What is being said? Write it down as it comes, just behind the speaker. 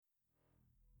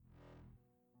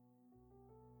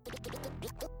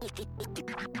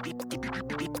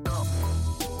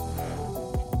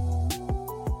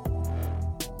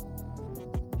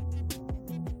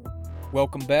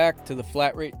Welcome back to the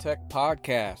Flat Rate Tech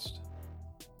Podcast.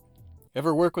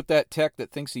 Ever work with that tech that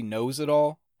thinks he knows it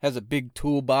all? Has a big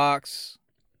toolbox,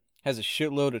 has a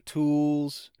shitload of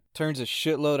tools, turns a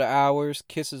shitload of hours,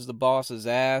 kisses the boss's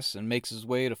ass, and makes his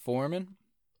way to foreman?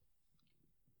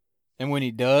 And when he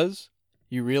does,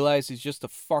 you realize he's just a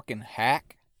fucking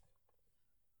hack?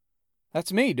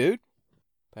 That's me, dude.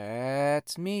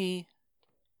 That's me.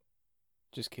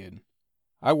 Just kidding.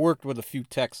 I worked with a few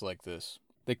techs like this.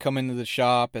 They come into the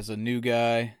shop as a new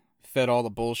guy, fed all the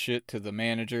bullshit to the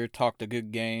manager, talked a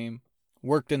good game,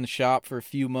 worked in the shop for a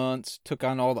few months, took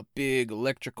on all the big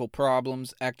electrical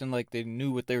problems, acting like they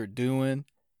knew what they were doing.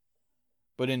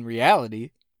 But in reality,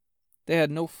 they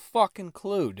had no fucking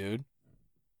clue, dude.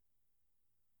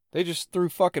 They just threw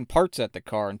fucking parts at the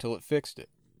car until it fixed it.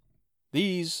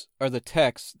 These are the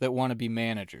techs that want to be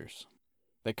managers.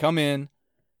 They come in,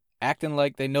 acting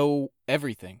like they know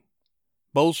everything.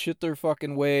 Bullshit their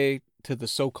fucking way to the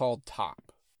so-called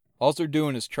top. All they're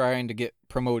doing is trying to get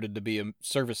promoted to be a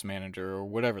service manager or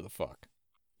whatever the fuck.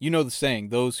 You know the saying,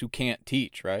 those who can't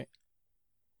teach, right?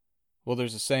 Well,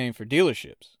 there's a saying for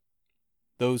dealerships.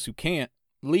 Those who can't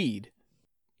lead.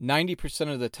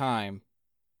 90% of the time,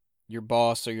 your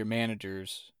boss or your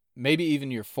managers, maybe even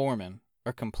your foreman,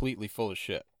 are completely full of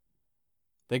shit.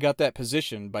 They got that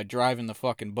position by driving the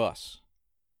fucking bus.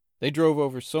 They drove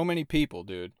over so many people,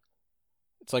 dude.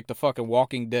 It's like the fucking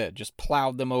Walking Dead, just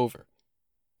plowed them over.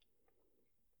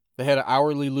 They had an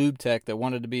hourly lube tech that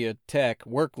wanted to be a tech,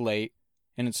 work late,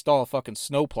 and install a fucking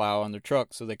snowplow on their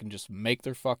truck so they can just make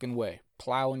their fucking way.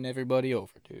 Plowing everybody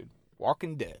over, dude.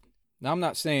 Walking Dead. Now, I'm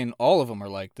not saying all of them are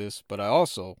like this, but I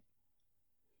also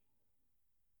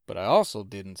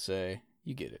didn't say,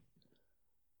 you get it.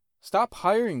 Stop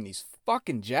hiring these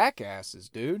fucking jackasses,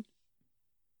 dude.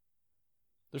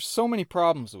 There's so many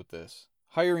problems with this.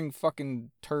 Hiring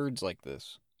fucking turds like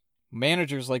this.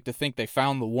 Managers like to think they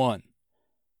found the one.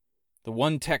 The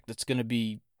one tech that's going to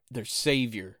be their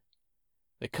savior.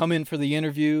 They come in for the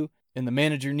interview, and the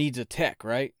manager needs a tech,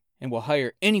 right? And will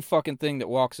hire any fucking thing that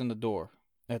walks in the door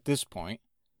at this point.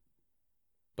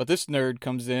 But this nerd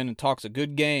comes in and talks a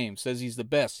good game, says he's the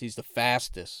best, he's the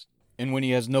fastest. And when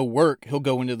he has no work, he'll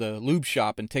go into the lube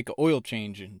shop and take an oil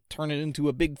change and turn it into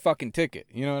a big fucking ticket.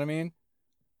 You know what I mean?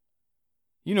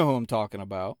 You know who I'm talking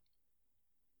about.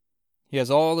 He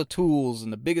has all the tools in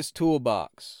the biggest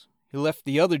toolbox. He left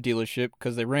the other dealership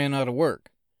because they ran out of work.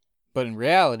 But in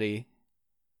reality,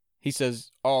 he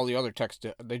says all the other techs,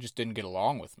 they just didn't get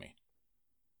along with me.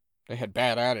 They had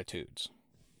bad attitudes.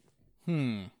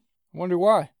 I wonder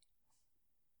why.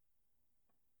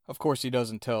 Of course, he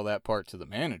doesn't tell that part to the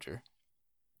manager.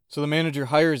 So the manager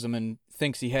hires him and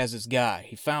thinks he has his guy.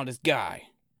 He found his guy.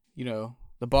 You know,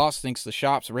 the boss thinks the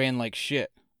shops ran like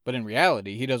shit, but in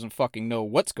reality, he doesn't fucking know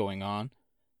what's going on.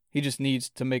 He just needs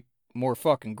to make more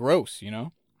fucking gross, you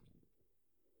know?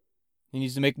 He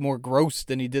needs to make more gross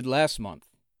than he did last month.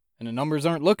 And the numbers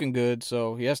aren't looking good,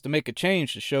 so he has to make a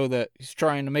change to show that he's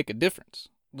trying to make a difference.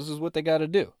 This is what they gotta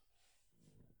do.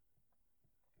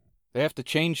 They have to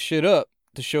change shit up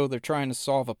to show they're trying to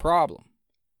solve a problem.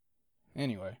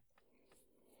 Anyway.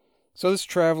 So this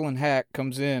traveling hack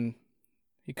comes in.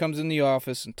 He comes in the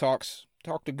office and talked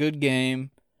a good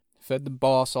game, fed the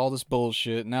boss all this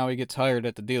bullshit, now he gets hired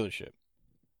at the dealership.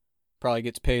 Probably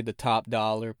gets paid the top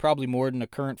dollar, probably more than a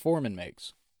current foreman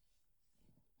makes.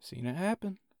 Seen it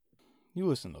happen. You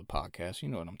listen to the podcast, you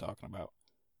know what I'm talking about.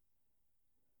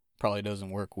 Probably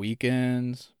doesn't work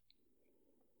weekends.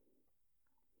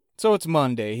 So it's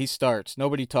Monday, he starts.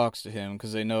 Nobody talks to him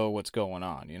because they know what's going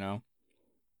on, you know?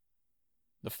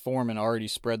 The foreman already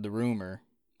spread the rumor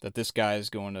that this guy is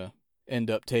going to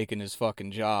end up taking his fucking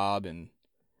job and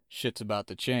shit's about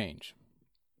to change.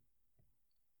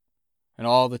 And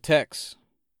all the techs,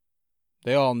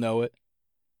 they all know it.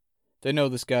 They know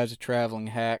this guy's a traveling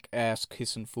hack, ass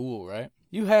kissing fool, right?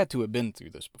 You had to have been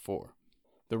through this before.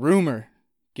 The rumor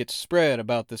gets spread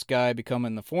about this guy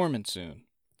becoming the foreman soon.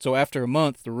 So after a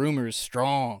month, the rumor is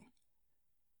strong.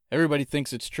 Everybody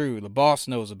thinks it's true. The boss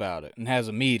knows about it and has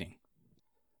a meeting.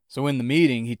 So in the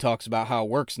meeting, he talks about how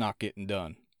work's not getting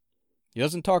done. He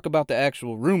doesn't talk about the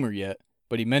actual rumor yet,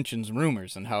 but he mentions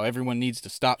rumors and how everyone needs to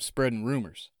stop spreading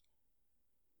rumors.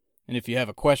 And if you have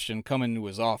a question, come into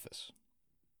his office.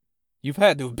 You've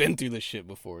had to have been through this shit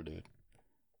before, dude.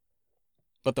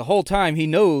 But the whole time he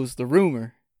knows the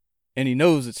rumor, and he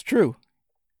knows it's true.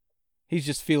 He's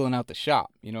just feeling out the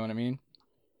shop, you know what I mean?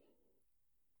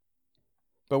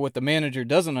 But what the manager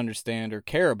doesn't understand or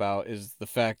care about is the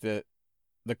fact that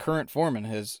the current foreman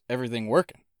has everything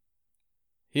working.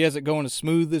 He has it going as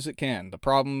smooth as it can. The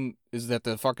problem is that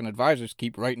the fucking advisors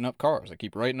keep writing up cars. They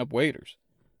keep writing up waiters.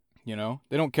 You know?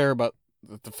 They don't care about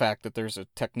the fact that there's a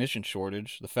technician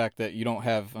shortage. The fact that you don't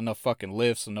have enough fucking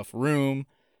lifts, enough room,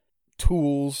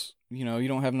 tools. You know, you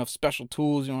don't have enough special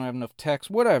tools. You don't have enough techs.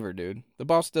 Whatever, dude. The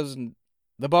boss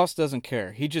doesn't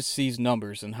care. He just sees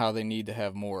numbers and how they need to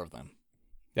have more of them.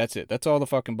 That's it. That's all the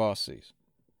fucking boss sees.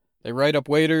 They write up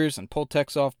waiters and pull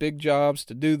techs off big jobs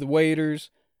to do the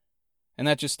waiters, and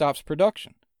that just stops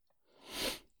production.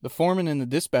 The foreman and the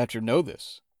dispatcher know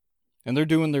this, and they're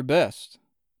doing their best,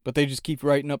 but they just keep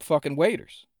writing up fucking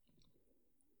waiters.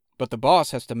 But the boss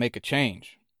has to make a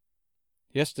change.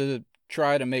 He has to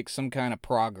try to make some kind of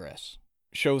progress,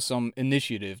 show some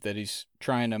initiative that he's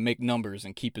trying to make numbers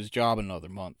and keep his job another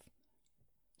month.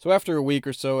 So after a week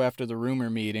or so after the rumor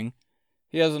meeting,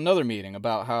 he has another meeting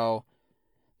about how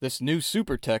this new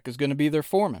super tech is going to be their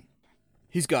foreman.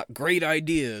 He's got great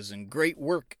ideas and great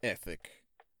work ethic.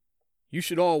 You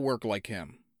should all work like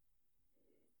him.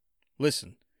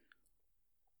 Listen,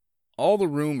 all the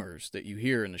rumors that you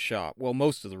hear in the shop, well,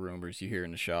 most of the rumors you hear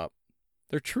in the shop,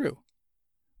 they're true.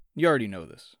 You already know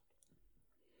this.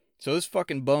 So this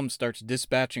fucking bum starts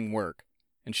dispatching work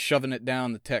and shoving it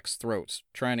down the tech's throats,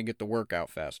 trying to get the work out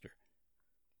faster.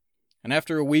 And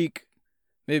after a week,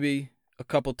 maybe a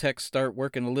couple techs start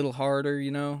working a little harder,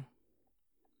 you know?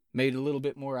 Made a little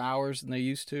bit more hours than they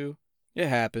used to. It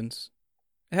happens.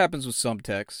 It happens with some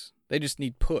techs. They just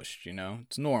need pushed, you know?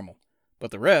 It's normal.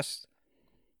 But the rest,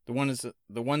 the ones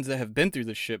that have been through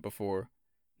this shit before,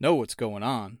 know what's going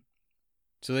on.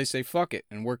 So they say fuck it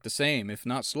and work the same, if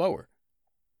not slower.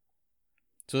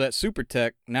 So that super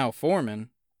tech, now foreman,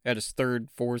 at his 3rd,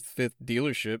 4th, 5th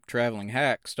dealership traveling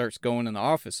hack, starts going in the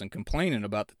office and complaining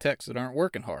about the techs that aren't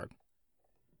working hard.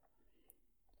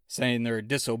 Saying they're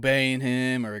disobeying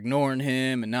him or ignoring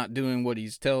him and not doing what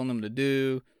he's telling them to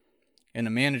do. And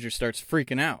the manager starts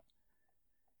freaking out.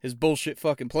 His bullshit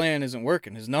fucking plan isn't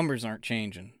working. His numbers aren't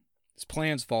changing. His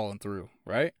plan's falling through,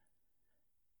 right?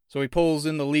 So he pulls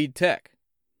in the lead tech.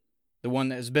 The one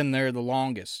that has been there the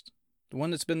longest. The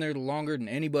one that's been there longer than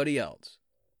anybody else.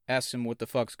 Asks him what the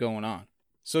fuck's going on.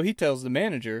 So he tells the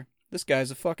manager, this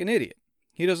guy's a fucking idiot.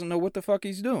 He doesn't know what the fuck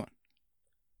he's doing.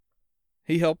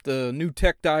 He helped the new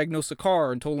tech diagnose a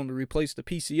car and told him to replace the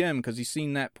PCM because he's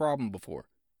seen that problem before.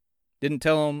 Didn't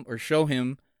tell him or show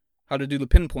him how to do the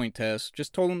pinpoint test,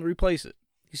 just told him to replace it.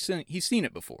 He's seen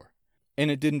it before.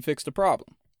 And it didn't fix the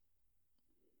problem.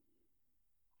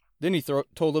 Then he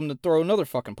told him to throw another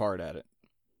fucking part at it.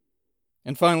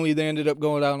 And finally they ended up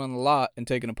going out on the lot and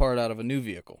taking a part out of a new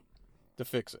vehicle to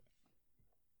fix it.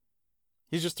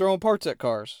 He's just throwing parts at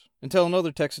cars and telling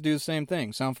other techs to do the same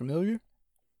thing. Sound familiar?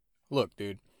 Look,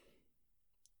 dude.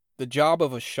 The job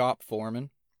of a shop foreman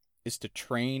is to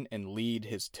train and lead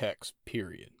his techs,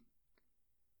 period.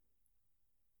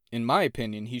 In my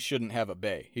opinion, he shouldn't have a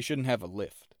bay. He shouldn't have a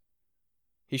lift.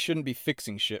 He shouldn't be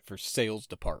fixing shit for sales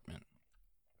department.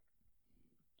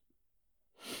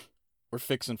 Or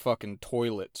fixing fucking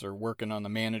toilets or working on the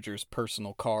manager's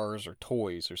personal cars or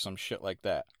toys or some shit like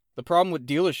that. The problem with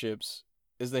dealerships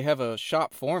is they have a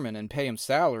shop foreman and pay him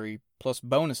salary plus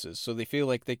bonuses so they feel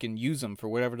like they can use him for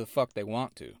whatever the fuck they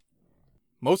want to.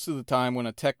 Most of the time when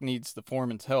a tech needs the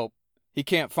foreman's help, he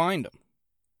can't find him.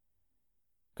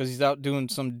 Because he's out doing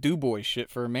some do-boy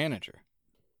shit for a manager.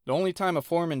 The only time a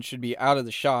foreman should be out of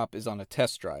the shop is on a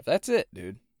test drive. That's it,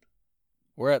 dude.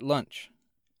 We're at lunch.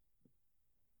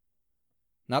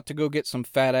 Not to go get some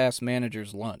fat-ass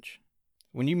manager's lunch.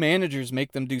 When you managers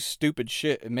make them do stupid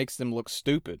shit, it makes them look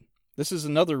stupid. This is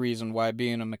another reason why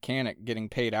being a mechanic getting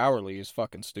paid hourly is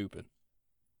fucking stupid.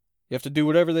 You have to do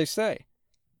whatever they say.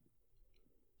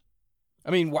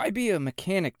 I mean, why be a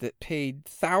mechanic that paid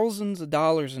thousands of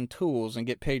dollars in tools and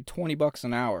get paid $20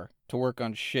 an hour to work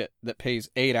on shit that pays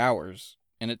 8 hours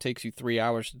and it takes you 3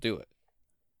 hours to do it?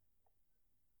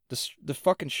 The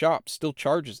fucking shop still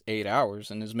charges 8 hours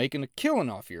and is making a killing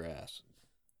off your ass.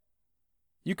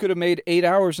 You could have made 8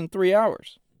 hours in 3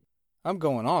 hours. I'm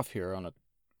going off here on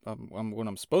what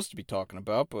I'm supposed to be talking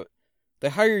about, but they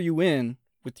hire you in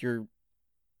with your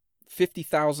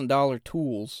 $50,000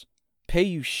 tools, pay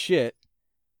you shit,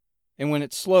 and when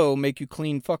it's slow, make you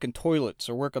clean fucking toilets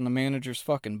or work on the manager's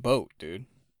fucking boat, dude.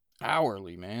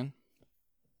 Hourly, man.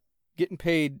 Getting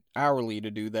paid hourly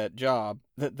to do that job,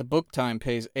 that the book time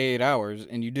pays 8 hours,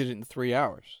 and you did it in 3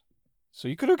 hours. So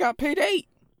you could have got paid 8.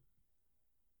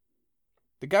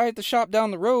 The guy at the shop down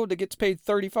the road that gets paid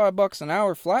 $35 an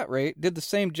hour flat rate did the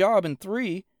same job in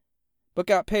 3, but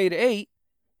got paid 8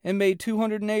 and made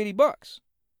 $280.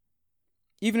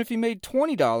 Even if he made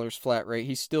 $20 flat rate,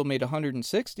 he still made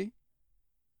 $160.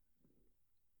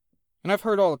 And I've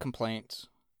heard all the complaints.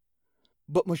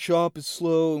 But my shop is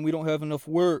slow and we don't have enough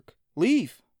work.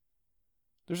 Leave.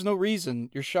 There's no reason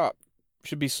your shop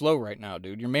should be slow right now,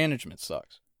 dude. Your management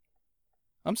sucks.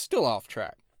 I'm still off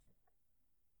track.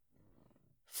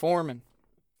 Foreman.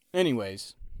 Anyway.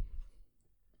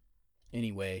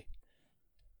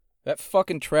 That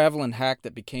fucking traveling hack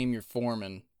that became your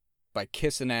foreman by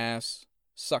kissing ass,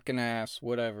 sucking ass,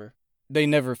 whatever. They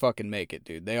never fucking make it,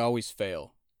 dude. They always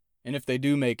fail. And if they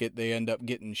do make it, they end up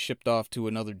getting shipped off to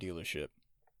another dealership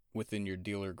within your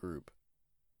dealer group.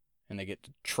 And they get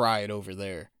to try it over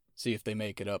there. See if they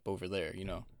make it up over there, you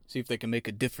know. See if they can make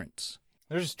a difference.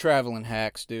 They're just traveling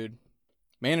hacks, dude.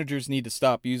 Managers need to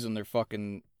stop using their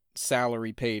fucking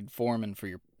salary-paid foreman for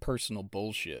your personal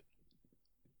bullshit.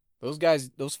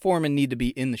 Those foremen need to be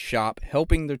in the shop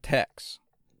helping their techs.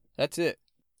 That's it.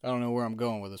 I don't know where I'm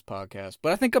going with this podcast,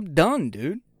 but I think I'm done,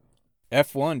 dude.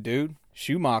 F1, dude.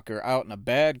 Schumacher out in a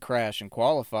bad crash in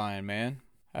qualifying, man.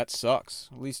 That sucks.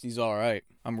 At least he's alright.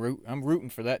 I'm rooting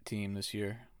for that team this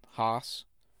year. Haas.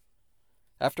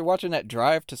 After watching that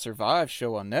Drive to Survive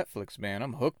show on Netflix, man,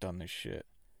 I'm hooked on this shit.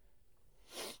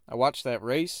 I watched that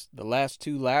race, the last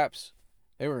 2 laps.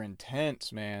 They were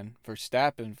intense, man.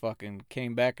 Verstappen fucking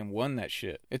came back and won that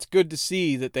shit. It's good to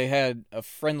see that they had a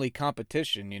friendly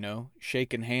competition, you know?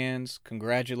 Shaking hands,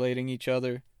 congratulating each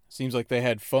other. Seems like they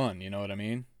had fun, you know what I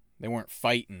mean? They weren't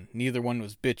fighting. Neither one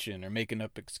was bitching or making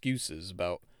up excuses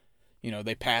about, you know,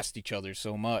 they passed each other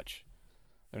so much.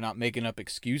 They're not making up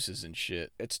excuses and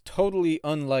shit. It's totally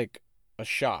unlike a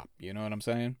shop, you know what I'm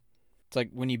saying? It's like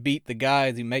when you beat the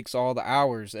guy who makes all the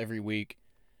hours every week,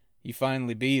 you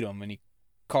finally beat him and he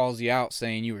calls you out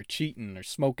saying you were cheating or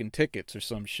smoking tickets or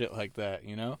some shit like that,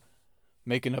 you know?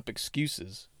 Making up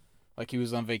excuses. Like he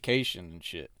was on vacation and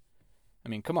shit. I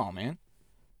mean, come on, man.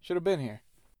 Should have been here.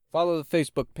 Follow the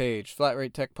Facebook page, Flat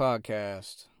Rate Tech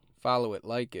Podcast. Follow it,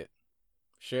 like it,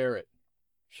 share it.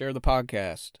 Share the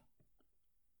podcast.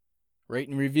 Rate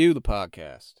and review the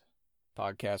podcast.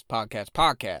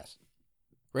 Podcast.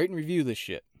 Rate and review this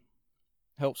shit.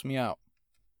 Helps me out.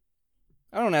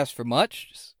 I don't ask for much.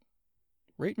 Just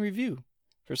rate and review.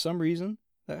 For some reason,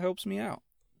 that helps me out.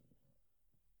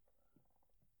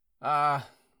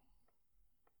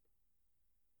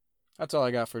 That's all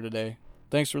I got for today.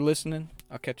 Thanks for listening.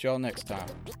 I'll catch y'all next time.